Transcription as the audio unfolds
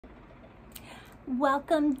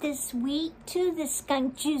Welcome this week to the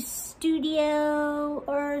Skunk Juice Studio,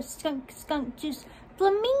 or Skunk Juice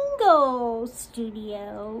Flamingo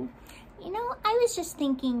Studio. You know, I was just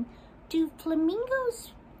thinking, do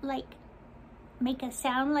flamingos make a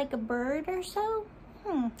sound like a bird or so?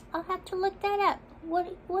 I'll have to look that up. What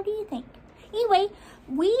do you think? Anyway,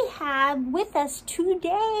 we have with us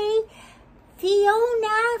today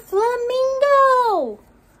Fiona Flamingo.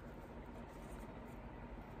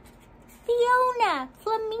 Fiona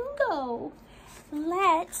Flamingo.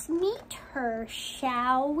 Let's meet her,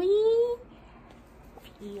 shall we?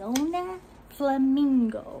 Fiona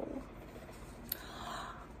Flamingo.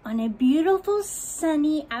 On a beautiful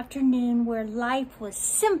sunny afternoon where life was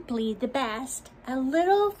simply the best, a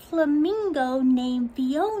little flamingo named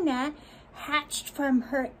Fiona hatched from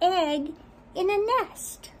her egg in a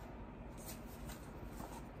nest.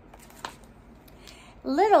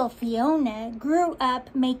 Little Fiona grew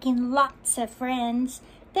up making lots of friends.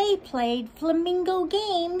 They played flamingo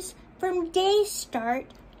games from day's start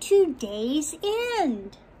to day's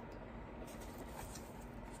end.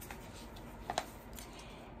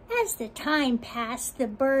 As the time passed, the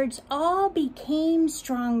birds all became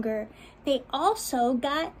stronger. They also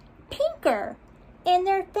got pinker, and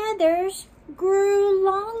their feathers grew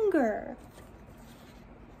longer.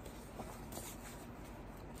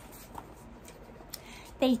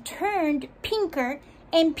 They turned pinker,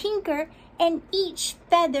 and each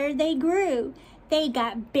feather they grew. They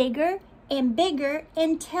got bigger and bigger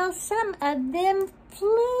until some of them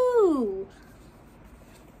flew.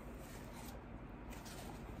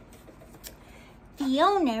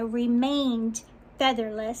 Fiona remained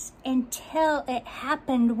featherless until it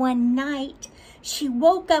happened one night. She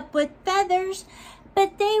woke up with feathers,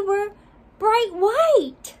 but they were bright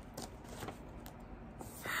white.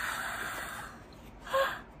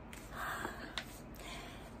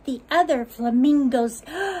 The other flamingos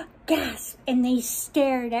gasped and they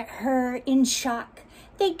stared at her in shock.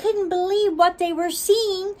 They couldn't believe what they were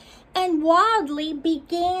seeing and wildly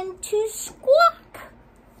began to squawk.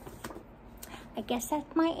 I guess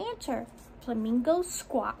that's my answer. Flamingos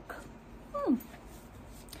squawk.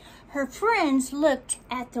 Her friends looked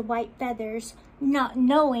at the white feathers, not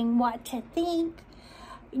knowing what to think.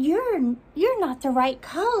 You're not the right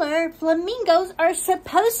color. Flamingos are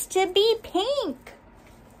supposed to be pink.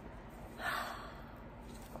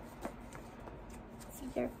 See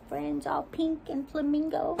their friends all pink and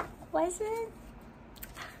flamingo, was it?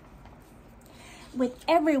 With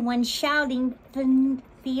everyone shouting,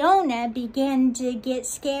 Fiona began to get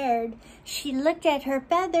scared. She looked at her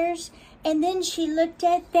feathers and then she looked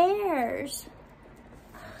at theirs.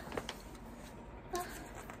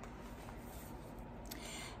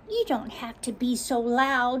 You don't have to be so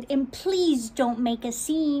loud, and please don't make a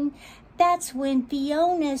scene. That's when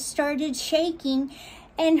Fiona started shaking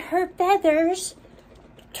and her feathers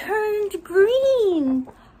turned green.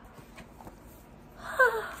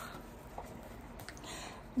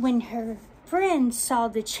 When her friends saw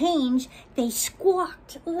the change, they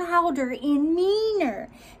squawked louder and meaner.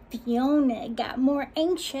 Fiona got more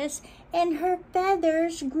anxious and her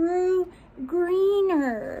feathers grew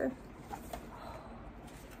greener.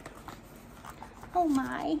 Oh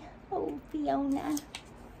my, oh Fiona.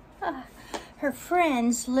 Her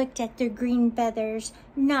friends looked at their green feathers,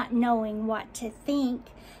 not knowing what to think.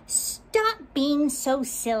 Stop being so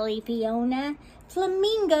silly, Fiona.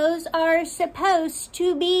 Flamingos are supposed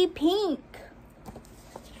to be pink.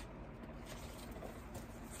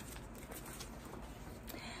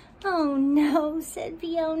 Oh no, said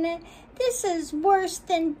Fiona. This is worse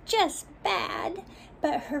than just bad.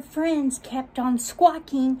 But her friends kept on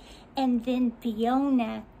squawking, and then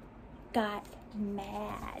Fiona got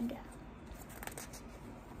mad.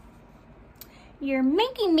 You're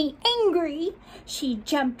making me angry. She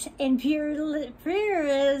jumped and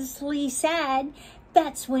furiously said.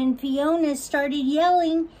 That's when Fiona started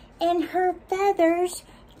yelling and her feathers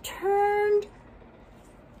turned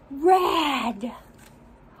red.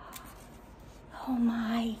 Oh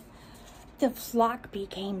my, the flock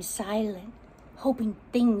became silent, hoping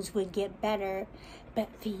things would get better. But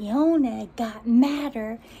Fiona got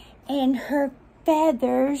madder and her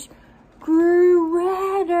feathers grew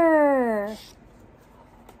redder.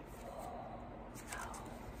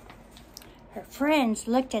 Her friends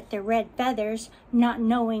looked at the red feathers, not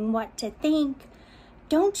knowing what to think.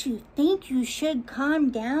 Don't you think you should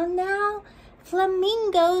calm down now?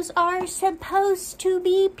 Flamingos are supposed to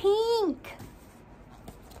be pink.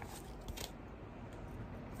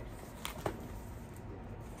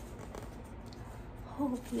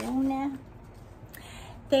 Oh, Fiona.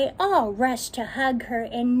 They all rushed to hug her,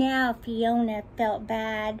 and now Fiona felt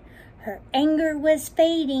bad. Her anger was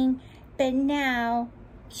fading, but now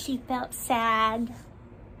she felt sad.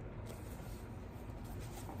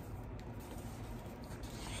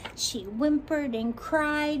 She whimpered and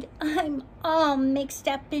cried, "I'm all mixed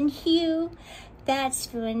up in hue."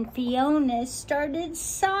 That's when Fiona started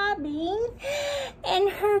sobbing, and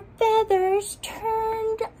her feathers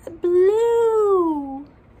turned blue.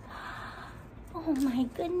 Oh my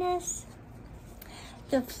goodness.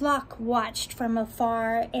 The flock watched from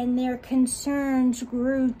afar, and their concerns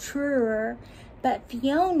grew truer. But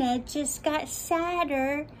Fiona just got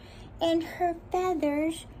sadder, and her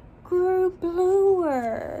feathers grew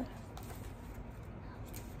bluer.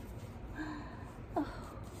 Oh.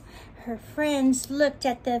 Her friends looked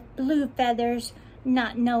at the blue feathers,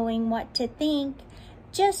 not knowing what to think.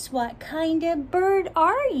 "Just what kind of bird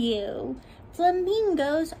are you?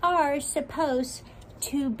 Flamingos are supposed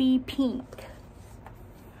to be pink."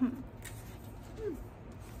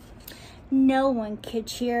 No one could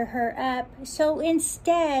cheer her up, so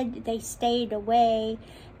instead they stayed away.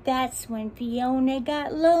 That's when Fiona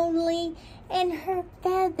got lonely and her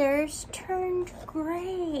feathers turned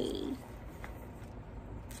gray.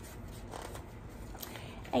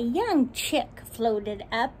 A young chick floated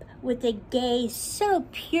up with a gaze so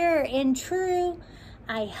pure and true.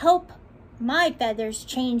 "I hope my feathers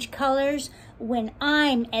change colors when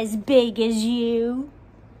I'm as big as you."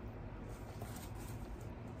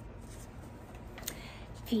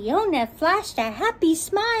 Fiona flashed a happy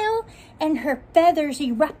smile, and her feathers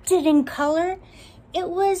erupted in color. It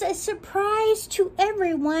was a surprise to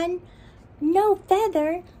everyone. No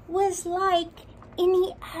feather was like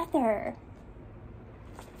any other.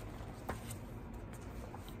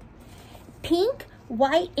 Pink,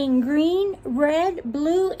 white and green, red,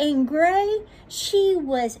 blue and gray. She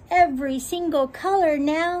was every single color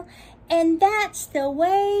now, and that's the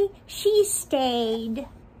way she stayed.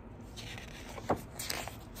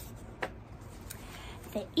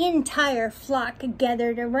 The entire flock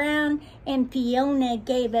gathered around, and Fiona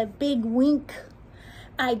gave a big wink.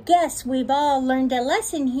 "I guess we've all learned a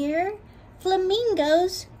lesson here.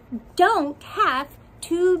 Flamingos don't have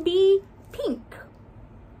to be pink.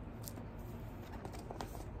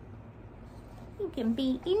 You can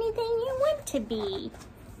be anything you want to be."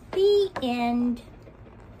 The end.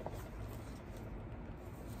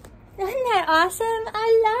 Isn't that awesome? I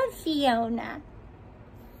love Fiona.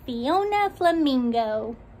 Fiona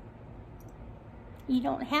Flamingo. You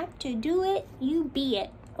don't have to do it, you be it,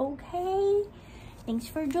 okay? Thanks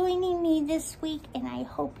for joining me this week, and I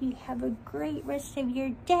hope you have a great rest of your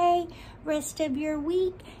day, rest of your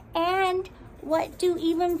week. And what do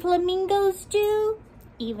even flamingos do?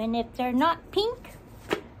 Even if they're not pink,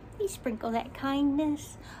 they sprinkle that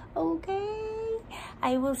kindness, okay?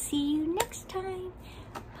 I will see you next time.